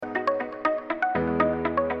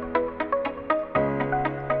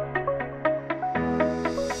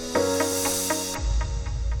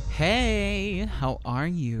How are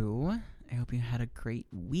you? I hope you had a great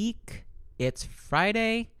week. It's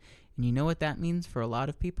Friday, and you know what that means for a lot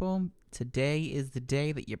of people? Today is the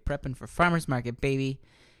day that you're prepping for farmer's market, baby.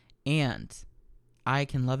 And I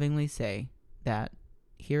can lovingly say that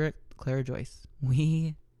here at Clara Joyce,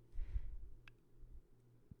 we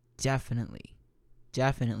definitely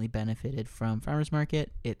benefited from farmer's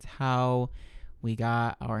market. It's how we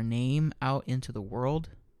got our name out into the world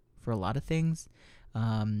for a lot of things.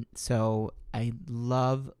 So I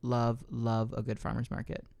love a good farmer's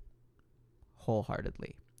market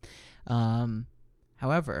wholeheartedly.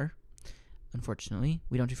 However, unfortunately,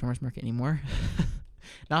 we don't do farmer's market anymore.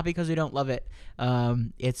 Not because we don't love it.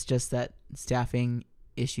 It's just that staffing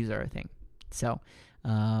issues are a thing. So,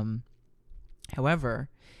 however,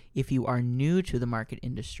 if you are new to the market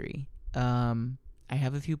industry, I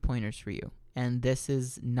have a few pointers for you. And this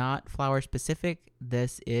is not flower specific.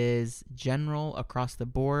 This is general across the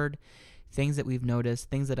board. Things that we've noticed,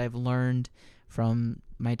 things that I've learned from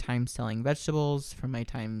my time selling vegetables, from my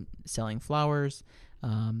time selling flowers.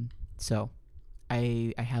 So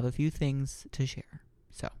I have a few things to share.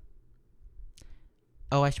 So,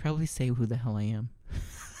 I should probably say who the hell I am.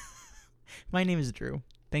 My name is Drew.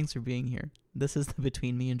 Thanks for being here. This is the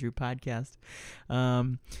Between Me and Drew podcast.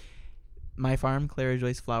 My farm, Clara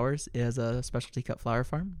Joyce Flowers, is a specialty cut flower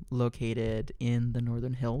farm located in the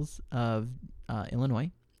northern hills of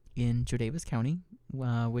Illinois in Joe County,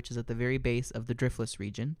 which is at the very base of the Driftless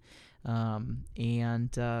region. And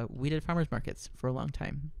we did farmers markets for a long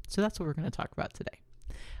time. So that's what we're going to talk about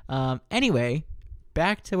today. Anyway,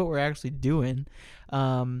 back to what we're actually doing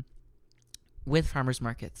with farmers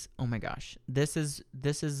markets. Oh my gosh. This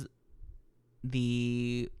is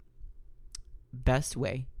the best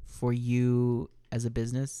way for you as a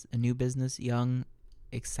business, a new business, young,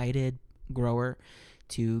 excited grower,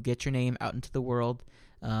 to get your name out into the world,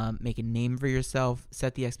 make a name for yourself,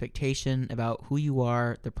 set the expectation about who you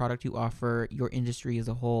are, the product you offer, your industry as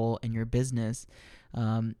a whole, and your business,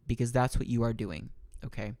 because that's what you are doing,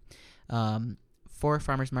 okay? For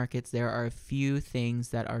farmers markets, there are a few things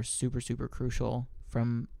that are super, super crucial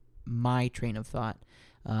from my train of thought.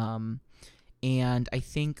 And I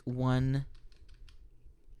think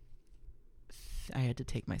I had to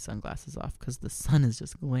take my sunglasses off because the sun is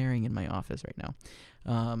just glaring in my office right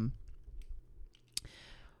now.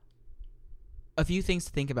 A few things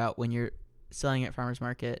to think about when you're selling at farmers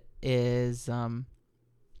market is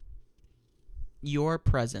your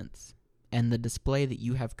presence and the display that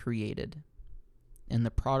you have created and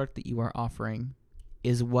the product that you are offering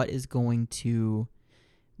is what is going to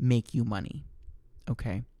make you money,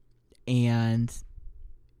 okay? And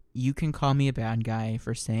you can call me a bad guy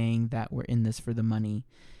for saying that we're in this for the money,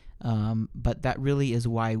 but that really is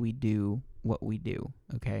why we do what we do,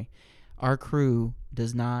 okay? Our crew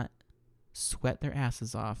does not sweat their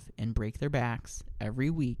asses off and break their backs every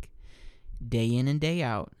week, day in and day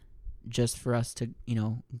out, just for us to,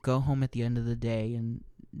 go home at the end of the day and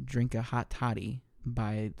drink a hot toddy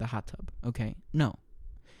by the hot tub, okay? No.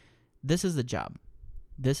 This is the job.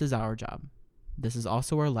 This is our job. This is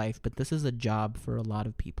also our life, but this is a job for a lot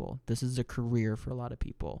of people. This is a career for a lot of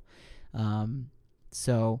people.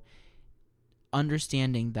 So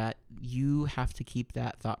understanding that you have to keep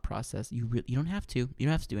that thought process. You don't have to. You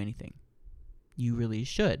don't have to do anything. You really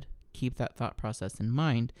should keep that thought process in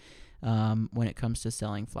mind when it comes to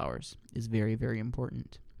selling flowers. Is very, very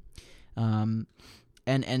important.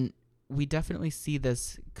 And we definitely see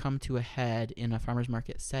this come to a head in a farmer's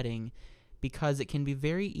market setting because it can be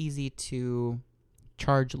very easy to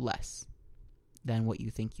charge less than what you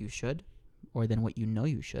think you should or than what you know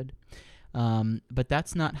you should. But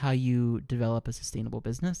that's not how you develop a sustainable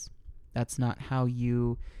business. That's not how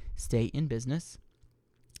you stay in business.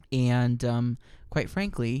 And quite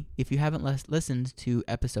frankly, if you haven't listened to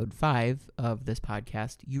episode 5 of this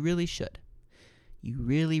podcast, you really should. You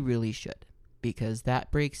really, really should. Because that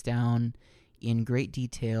breaks down in great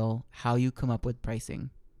detail how you come up with pricing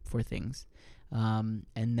for things. And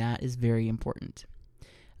that is very important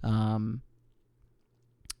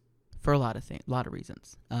for a lot of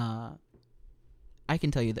reasons. I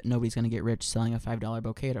can tell you that nobody's going to get rich selling a $5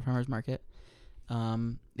 bouquet at a farmer's market.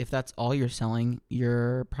 If that's all you're selling,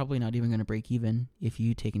 you're probably not even going to break even if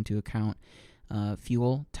you take into account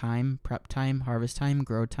fuel, time, prep time, harvest time,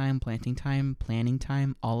 grow time, planting time, planning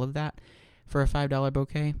time, all of that. For a $5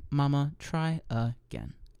 bouquet, mama, try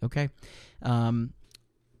again, okay?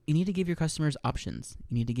 You need to give your customers options.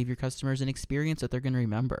 You need to give your customers an experience that they're going to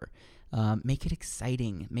remember. Make it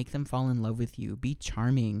exciting. Make them fall in love with you. Be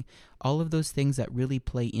charming. All of those things that really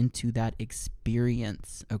play into that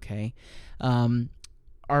experience, okay?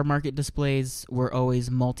 our market displays were always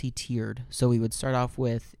multi-tiered. So we would start off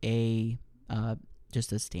with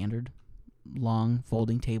just a standard long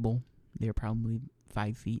folding table. They were probably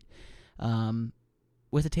 5 feet,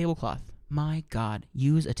 with a tablecloth. My God,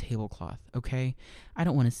 use a tablecloth, okay? I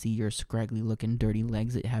don't want to see your scraggly-looking dirty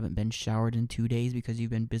legs that haven't been showered in 2 days because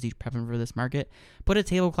you've been busy prepping for this market. Put a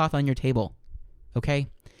tablecloth on your table, okay?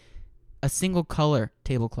 A single color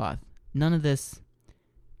tablecloth. None of this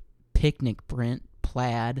picnic print,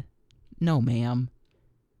 plaid. No, ma'am.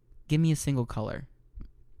 Give me a single color.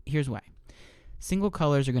 Here's why. Single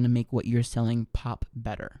colors are going to make what you're selling pop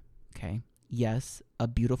better, okay? Yes, a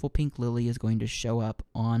beautiful pink lily is going to show up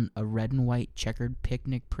on a red and white checkered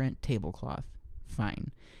picnic print tablecloth.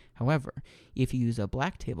 Fine. However, if you use a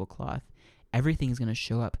black tablecloth, everything is going to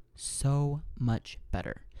show up so much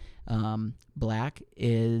better. Black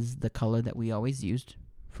is the color that we always used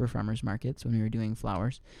for farmers markets when we were doing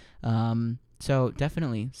flowers. So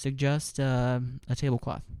definitely suggest a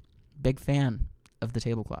tablecloth. Big fan of the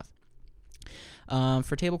tablecloth.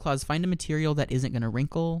 For tablecloths, find a material that isn't going to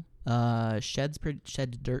wrinkle, sheds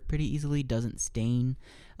dirt pretty easily, doesn't stain.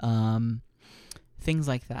 Things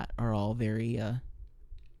like that are all very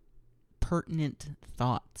pertinent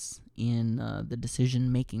thoughts in the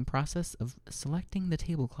decision-making process of selecting the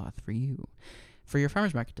tablecloth for you, for your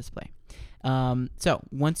farmer's market display. So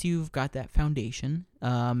once you've got that foundation,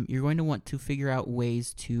 you're going to want to figure out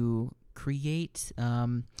ways to create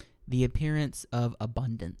the appearance of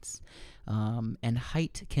abundance. And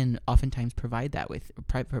height can oftentimes provide that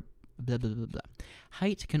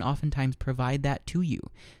Height can oftentimes provide that to you.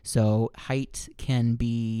 So height can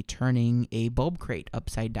be turning a bulb crate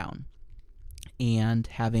upside down and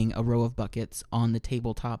having a row of buckets on the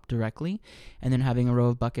tabletop directly, and then having a row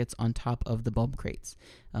of buckets on top of the bulb crates,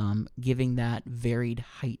 giving that varied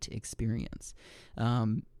height experience.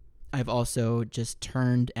 I've also just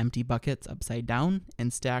turned empty buckets upside down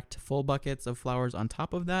and stacked full buckets of flowers on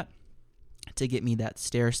top of that to get me that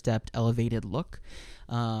stair-stepped elevated look.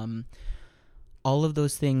 All of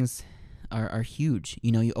those things are huge.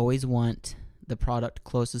 You know, you always want the product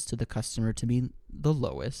closest to the customer to be the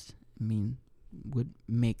lowest. I mean, would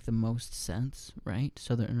make the most sense, right?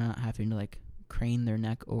 So they're not having to like crane their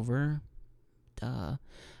neck over. Duh.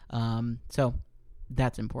 So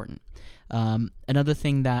that's important. Another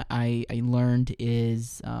thing that I learned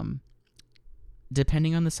is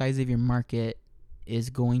depending on the size of your market is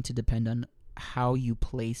going to depend on how you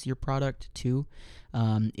place your product too.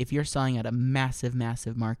 If you're selling at a massive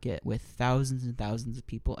market with thousands and thousands of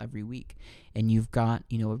people every week, and you've got,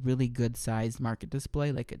 you know, a really good sized market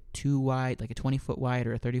display, like a 20-foot wide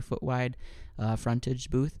or a 30-foot wide frontage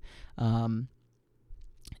booth,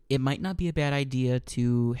 it might not be a bad idea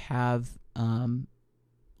to have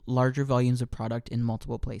larger volumes of product in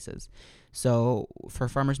multiple places. So for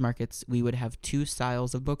farmers markets, we would have 2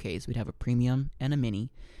 styles of bouquets. We'd have a premium and a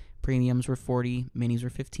mini. Premiums were 40, minis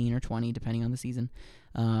were 15 or 20, depending on the season.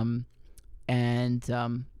 Those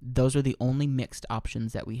are the only mixed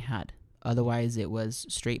options that we had. Otherwise, it was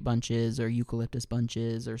straight bunches or eucalyptus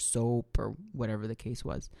bunches or soap or whatever the case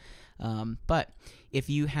was. But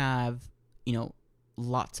if you have, you know,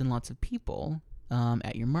 lots and lots of people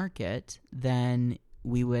at your market, then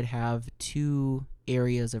we would have 2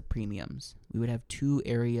 areas of premiums. We would have 2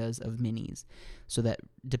 areas of minis, so that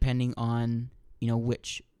depending on, you know,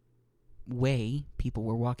 which way people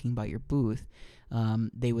were walking by your booth,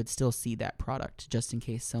 they would still see that product, just in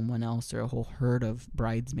case someone else or a whole herd of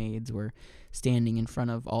bridesmaids were standing in front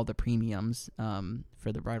of all the premiums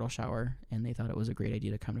for the bridal shower, and they thought it was a great idea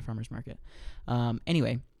to come to farmers market.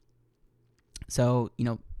 Anyway, so, you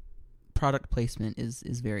know, product placement is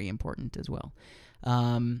very important as well.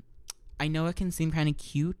 I know it can seem kind of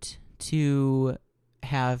cute to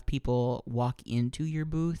have people walk into your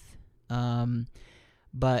booth,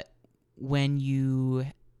 but when you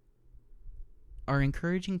are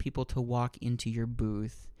encouraging people to walk into your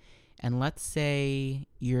booth, and let's say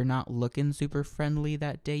you're not looking super friendly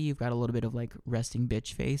that day, you've got a little bit of like resting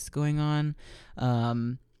bitch face going on,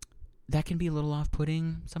 that can be a little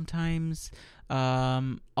off-putting sometimes.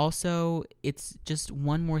 Also, it's just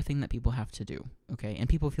one more thing that people have to do, okay? And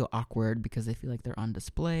people feel awkward because they feel like they're on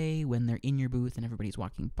display when they're in your booth and everybody's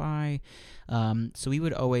walking by. So we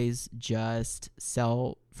would always just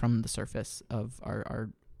sell from the surface of our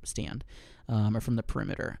stand, or from the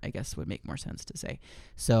perimeter, I guess would make more sense to say.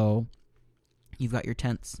 So you've got your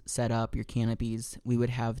tents set up, your canopies. We would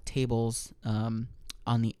have tables on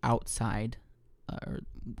the outside, or,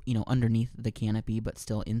 you know, underneath the canopy, but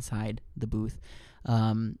still inside the booth.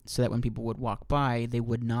 so that when people would walk by, they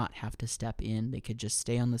would not have to step in. They could just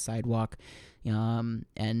stay on the sidewalk,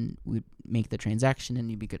 and we'd make the transaction, and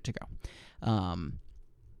you'd be good to go.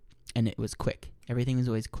 And it was quick. Everything was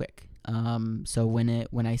always quick. So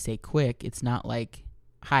when I say quick, it's not like,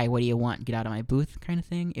 hi, what do you want? Get out of my booth kind of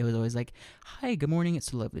thing. It was always like, hi, good morning.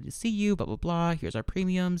 It's so lovely to see you, blah, blah, blah. Here's our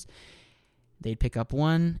premiums. They'd pick up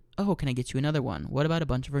one. Oh, can I get you another one? What about a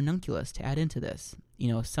bunch of ranunculus to add into this?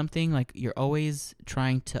 Something like you're always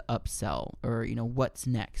trying to upsell, or, what's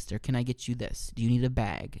next? Or can I get you this? Do you need a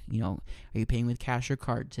bag? Are you paying with cash or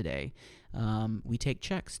card today? We take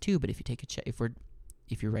checks too, but if you take a check,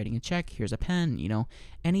 if you're writing a check, here's a pen,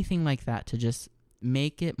 anything like that to just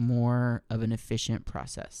make it more of an efficient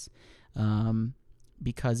process.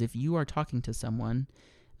 Because if you are talking to someone,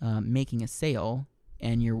 making a sale,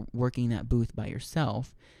 and you're working that booth by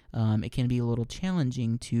yourself, it can be a little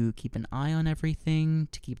challenging to keep an eye on everything,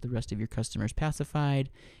 to keep the rest of your customers pacified,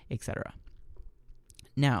 etc.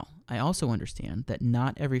 Now, I also understand that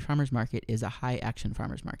not every farmer's market is a high-action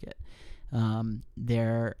farmer's market.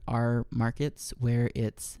 There are markets where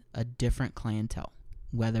it's a different clientele,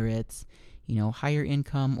 whether it's, higher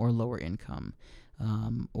income or lower income,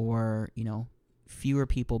 or, fewer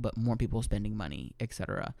people but more people spending money,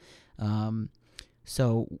 etc.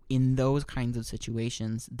 So in those kinds of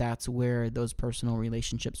situations, that's where those personal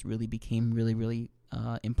relationships really became really, really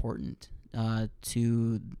important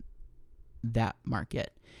to that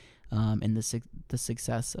market, and the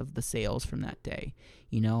success of the sales from that day.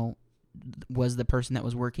 Was the person that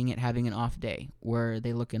was working it having an off day? Were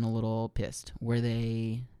they looking a little pissed? Were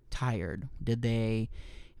they tired? Did they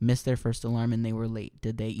miss their first alarm and they were late?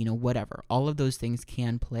 Did they, whatever. All of those things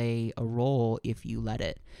can play a role if you let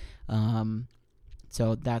it.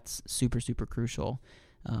 So that's super, super crucial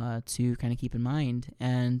to kind of keep in mind.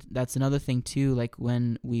 And that's another thing too, like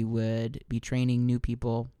when we would be training new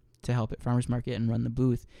people to help at farmers market and run the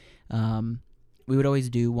booth, we would always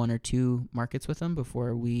do 1 or 2 markets with them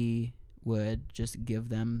before we would just give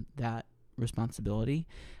them that responsibility.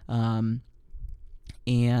 And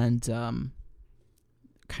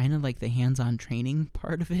kind of like the hands-on training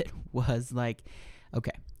part of it was like,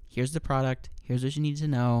 okay, here's the product, here's what you need to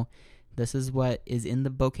know, this is what is in the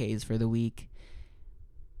bouquets for the week,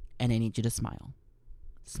 and I need you to smile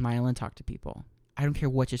and talk to people. I don't care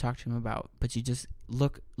what you talk to them about, but you just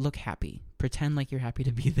look happy. Pretend like you're happy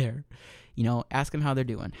to be there. Ask them how they're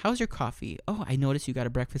doing. How's your coffee? Oh, I noticed you got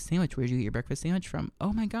a breakfast sandwich. Where'd you get your breakfast sandwich from?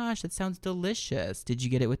 Oh my gosh, that sounds delicious. Did you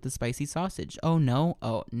get it with the spicy sausage? Oh no?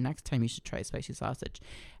 Oh, next time you should try spicy sausage.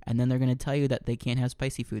 And then they're going to tell you that they can't have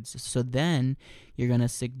spicy foods. So then you're going to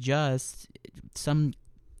suggest some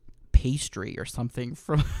pastry or something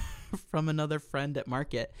from another friend at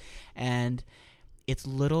market. And it's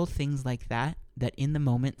little things like that in the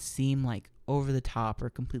moment seem like over the top or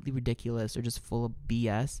completely ridiculous or just full of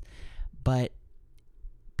BS, but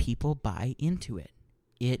people buy into it.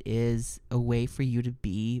 It is a way for you to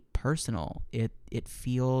be personal. It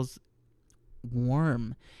feels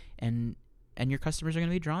warm, and your customers are going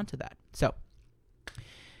to be drawn to that. So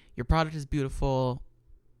your product is beautiful,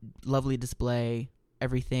 lovely display,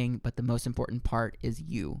 everything, but the most important part is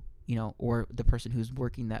you, or the person who's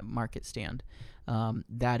working that market stand.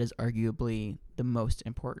 That is arguably the most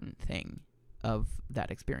important thing of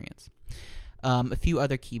that experience. A few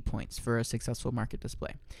other key points for a successful market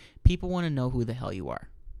display. People want to know who the hell you are.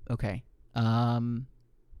 Okay.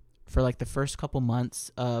 For like the first couple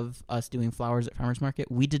months of us doing flowers at farmers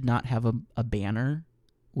market, we did not have a banner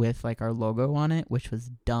with like our logo on it, which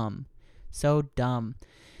was dumb. So dumb.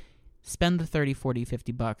 Spend the 30, 40,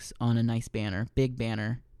 50 bucks on a nice banner, big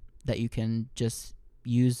banner that you can just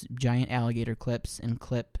use giant alligator clips and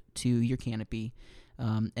clip to your canopy,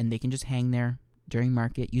 and they can just hang there during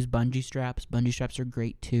market. Use bungee straps. Bungee straps are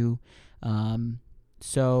great too.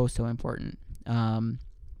 So important.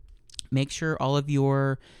 Make sure all of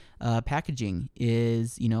your packaging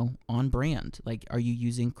is, on brand. Like, are you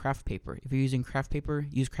using craft paper? If you're using craft paper,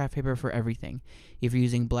 use craft paper for everything. If you're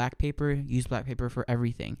using black paper, use black paper for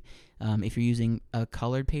everything. If you're using a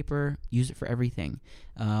colored paper, use it for everything.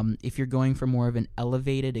 If you're going for more of an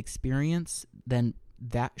elevated experience, then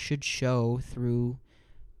that should show through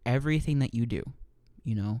everything that you do.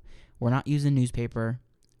 We're not using newspaper.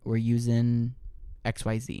 We're using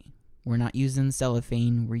XYZ. We're not using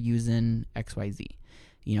cellophane. We're using XYZ.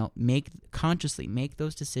 Consciously make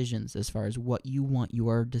those decisions as far as what you want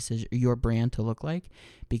your brand to look like,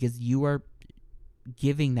 because you are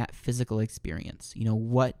giving that physical experience.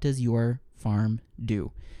 What does your farm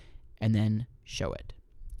do? And then show it.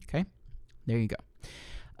 Okay? There you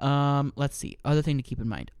go. Let's see. Other thing to keep in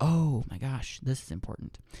mind. Oh my gosh, this is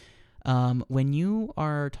important. When you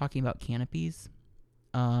are talking about canopies,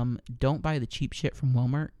 don't buy the cheap shit from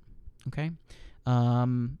Walmart, okay?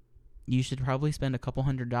 You should probably spend a couple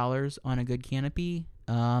 $100s on a good canopy,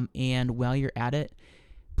 and while you're at it,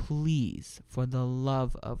 please, for the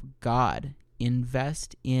love of God,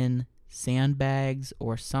 invest in sandbags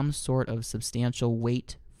or some sort of substantial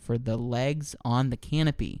weight for the legs on the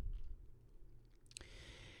canopy.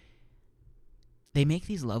 They make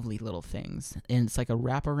these lovely little things, and it's like a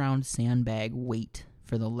wraparound sandbag weight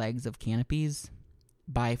for the legs of canopies.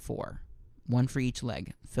 Buy 4, 1 for each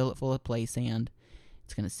leg. Fill it full of play sand.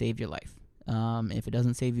 It's going to save your life. If it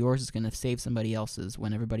doesn't save yours, it's going to save somebody else's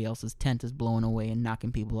when everybody else's tent is blowing away and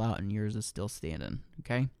knocking people out and yours is still standing,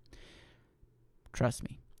 okay? Trust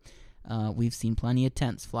me. We've seen plenty of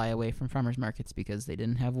tents fly away from farmers markets because they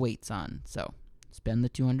didn't have weights on. So spend the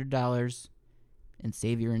 $200 and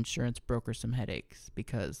save your insurance broker some headaches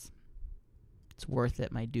because it's worth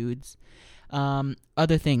it, my dudes.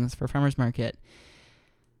 Other things for farmers market.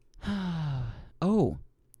 Oh,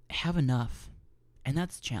 have enough. And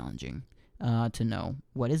that's challenging to know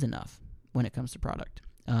what is enough when it comes to product.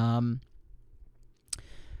 The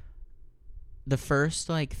first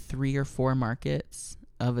 3 or 4 markets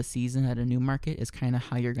of a season at a new market is kind of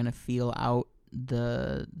how you're going to feel out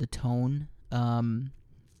the tone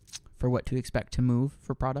for what to expect to move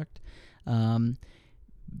for product,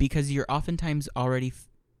 because you're oftentimes already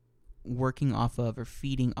working off of or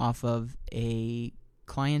feeding off of a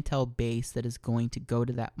clientele base that is going to go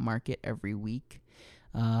to that market every week.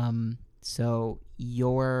 So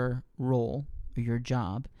your role or your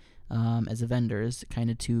job as a vendor is kind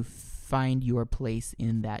of to find your place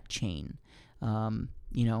in that chain.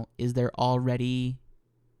 Is there already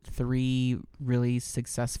 3 really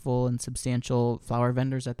successful and substantial flower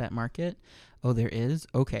vendors at that market? Oh, there is?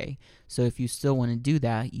 Okay. So if you still want to do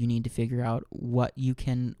that, you need to figure out what you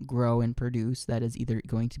can grow and produce that is either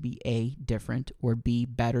going to be A, different, or B,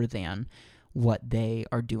 better than what they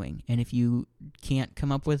are doing. And if you can't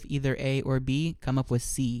come up with either A or B, come up with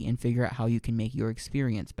C and figure out how you can make your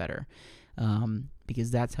experience better.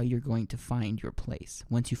 Because that's how you're going to find your place.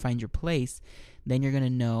 Once you find your place, then you're going to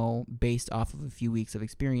know, based off of a few weeks of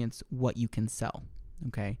experience, what you can sell.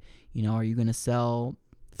 Okay? Are you going to sell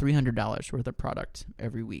 $300 worth of product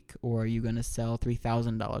every week? Or are you going to sell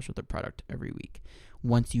 $3,000 worth of product every week?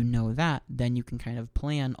 Once you know that, then you can kind of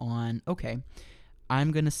plan on, okay,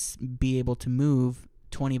 I'm going to be able to move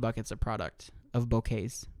 20 buckets of product of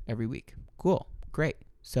bouquets every week. Cool. Great.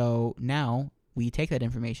 So now we take that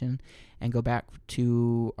information and go back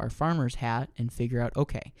to our farmer's hat and figure out,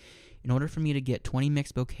 okay, in order for me to get 20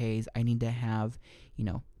 mixed bouquets, I need to have,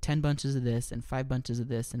 10 bunches of this and 5 bunches of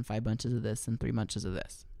this and 5 bunches of this and 3 bunches of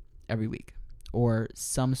this every week, or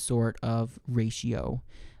some sort of ratio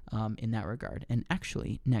in that regard. And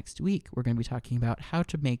actually, next week, we're going to be talking about how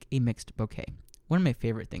to make a mixed bouquet. One of my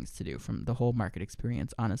favorite things to do from the whole market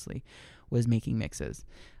experience, honestly, was making mixes.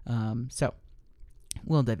 So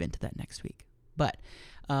we'll dive into that next week. But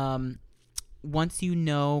once you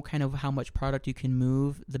know kind of how much product you can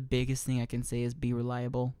move, the biggest thing I can say is be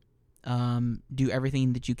reliable. Do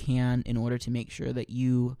everything that you can in order to make sure that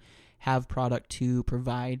you have product to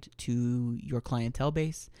provide to your clientele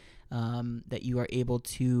base, that you are able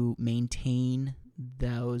to maintain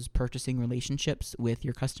those purchasing relationships with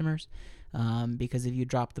your customers. Because if you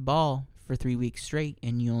drop the ball for 3 weeks straight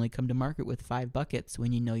and you only come to market with 5 buckets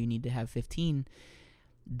when you know you need to have 15,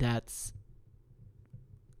 that's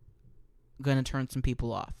going to turn some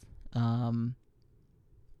people off.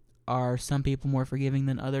 Are some people more forgiving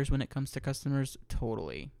than others when it comes to customers?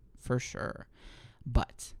 Totally, for sure.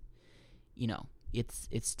 But, it's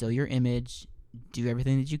still your image. Do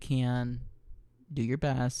everything that you can. Do your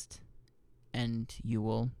best. And you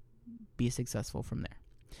will be successful from there.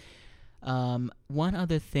 One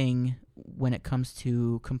other thing when it comes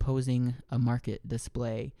to composing a market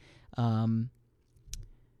display, I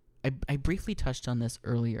briefly touched on this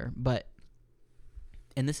earlier,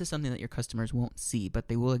 and this is something that your customers won't see, but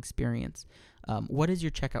they will experience. What is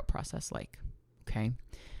your checkout process like? Okay.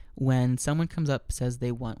 When someone comes up, says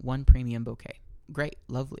they want 1 premium bouquet, great,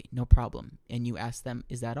 lovely, no problem. And you ask them,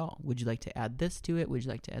 is that all? Would you like to add this to it? Would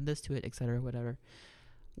you like to add this to it, etc., whatever?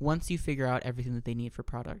 Once you figure out everything that they need for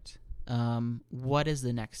product, what is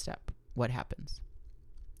the next step? What happens?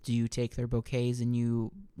 Do you take their bouquets and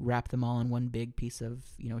you wrap them all in one big piece of,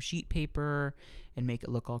 sheet paper and make it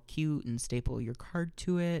look all cute and staple your card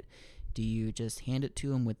to it? Do you just hand it to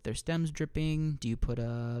them with their stems dripping? Do you put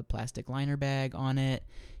a plastic liner bag on it?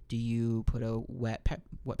 Do you put a wet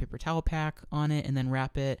paper towel pack on it and then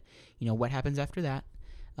wrap it? What happens after that?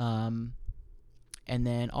 And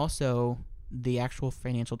then also, the actual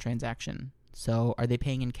financial transaction. So are they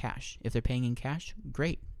paying in cash? If they're paying in cash,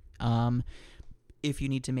 great. If you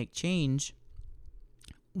need to make change,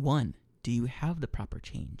 1, do you have the proper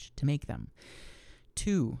change to make them?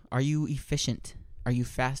 2, are you efficient? Are you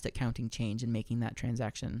fast at counting change and making that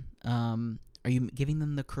transaction? Are you giving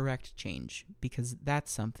them the correct change? Because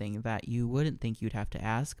that's something that you wouldn't think you'd have to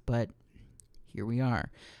ask, but here we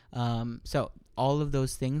are. So all of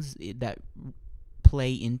those things that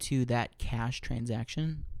play into that cash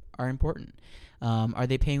transaction are important. Are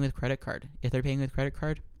they paying with credit card? If they're paying with credit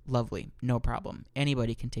card, lovely, no problem.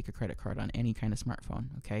 Anybody can take a credit card on any kind of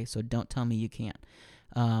smartphone, okay? So don't tell me you can't.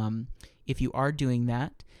 If you are doing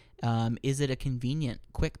that, is it a convenient,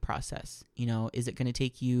 quick process? Is it going to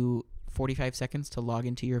take you 45 seconds to log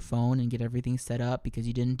into your phone and get everything set up because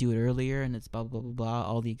you didn't do it earlier and it's blah, blah, blah, blah,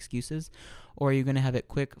 all the excuses? Or are you going to have it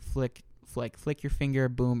quick, flick your finger,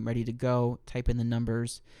 boom, ready to go, type in the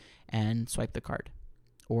numbers, and swipe the card?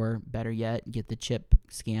 Or better yet, get the chip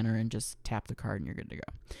scanner and just tap the card and you're good to go.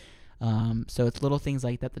 So it's little things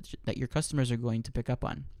like that your customers are going to pick up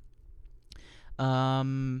on.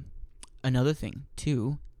 Another thing,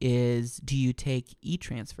 too, is do you take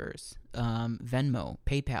e-transfers? Venmo,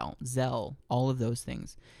 PayPal, Zelle, all of those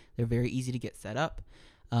things. They're very easy to get set up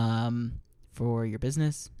for your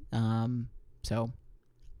business. So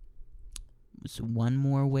it's one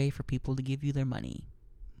more way for people to give you their money,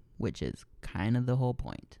 which is kind of the whole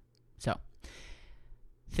point. So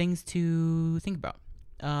things to think about.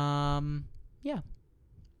 Yeah.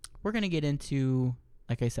 We're going to get into,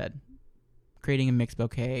 like I said, creating a mixed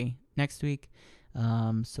bouquet next week.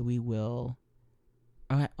 So we will...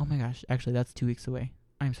 Oh my gosh, actually that's 2 weeks away.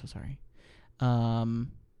 I'm so sorry.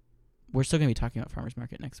 We're still going to be talking about Farmers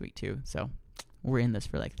Market next week too. So we're in this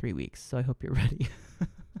for like 3 weeks. So I hope you're ready.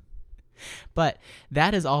 But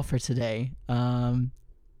that is all for today.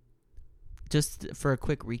 Just for a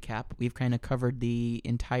quick recap, we've kind of covered the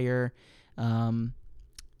entire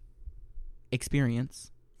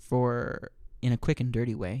experience in a quick and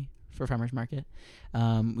dirty way for Farmers Market.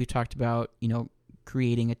 We talked about,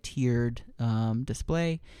 creating a tiered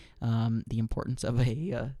display, the importance of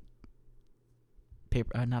a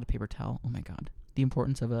paper, not a paper towel. Oh my God, the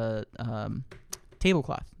importance of a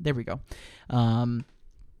tablecloth. There we go.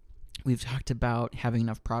 We've talked about having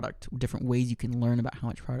enough product, different ways you can learn about how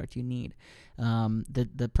much product you need.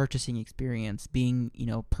 The purchasing experience, being,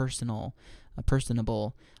 personable,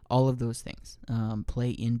 all of those things play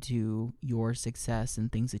into your success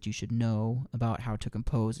and things that you should know about how to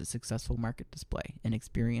compose a successful market display and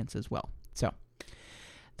experience as well. So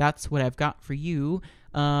that's what I've got for you.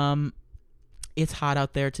 It's hot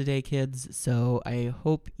out there today, kids, so I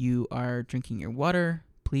hope you are drinking your water.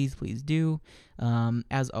 Please do.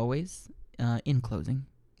 As always, in closing,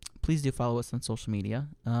 please do follow us on social media.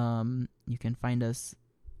 You can find us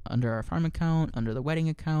under our farm account, under the wedding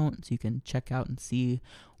account, so you can check out and see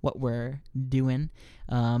what we're doing.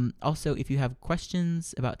 Also, if you have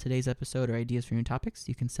questions about today's episode or ideas for new topics,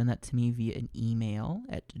 you can send that to me via an email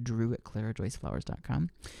at drew@clarajoyceflowers.com.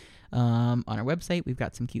 On our website, we've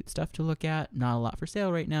got some cute stuff to look at. Not a lot for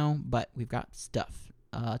sale right now, but we've got stuff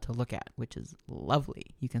to look at, which is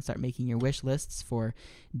lovely. You can start making your wish lists for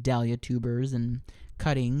dahlia tubers and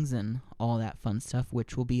cuttings and all that fun stuff,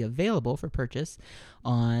 which will be available for purchase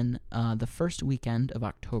on the first weekend of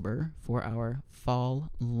October for our fall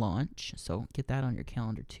launch. So get that on your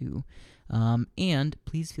calendar too. And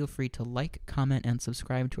please feel free to like, comment, and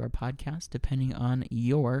subscribe to our podcast depending on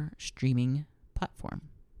your streaming platform.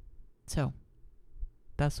 So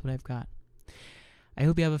that's what I've got. I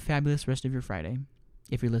hope you have a fabulous rest of your Friday,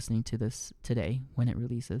 if you're listening to this today when it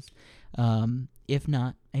releases. If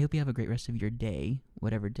not, I hope you have a great rest of your day,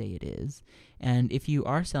 whatever day it is. And if you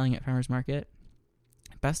are selling at Farmers Market,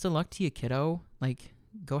 best of luck to you, kiddo. Like,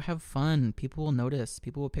 go have fun. People will notice.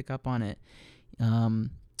 People will pick up on it.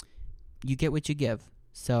 You get what you give.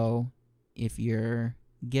 So if you're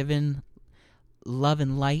given love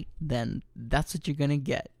and light, then that's what you're going to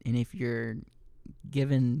get. And if you're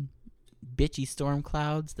given bitchy storm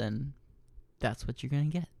clouds, then that's what you're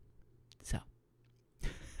going to get. So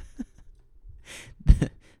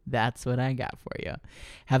that's what I got for you.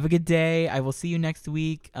 Have a good day. I will see you next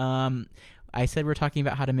week. I said we're talking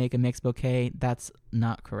about how to make a mixed bouquet. That's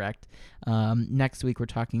not correct. Next week we're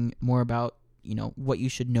talking more about, what you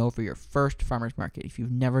should know for your first farmers market if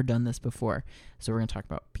you've never done this before. So we're going to talk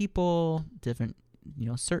about people, different,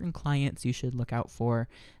 certain clients you should look out for,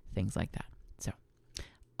 things like that. So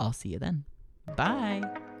I'll see you then. Bye.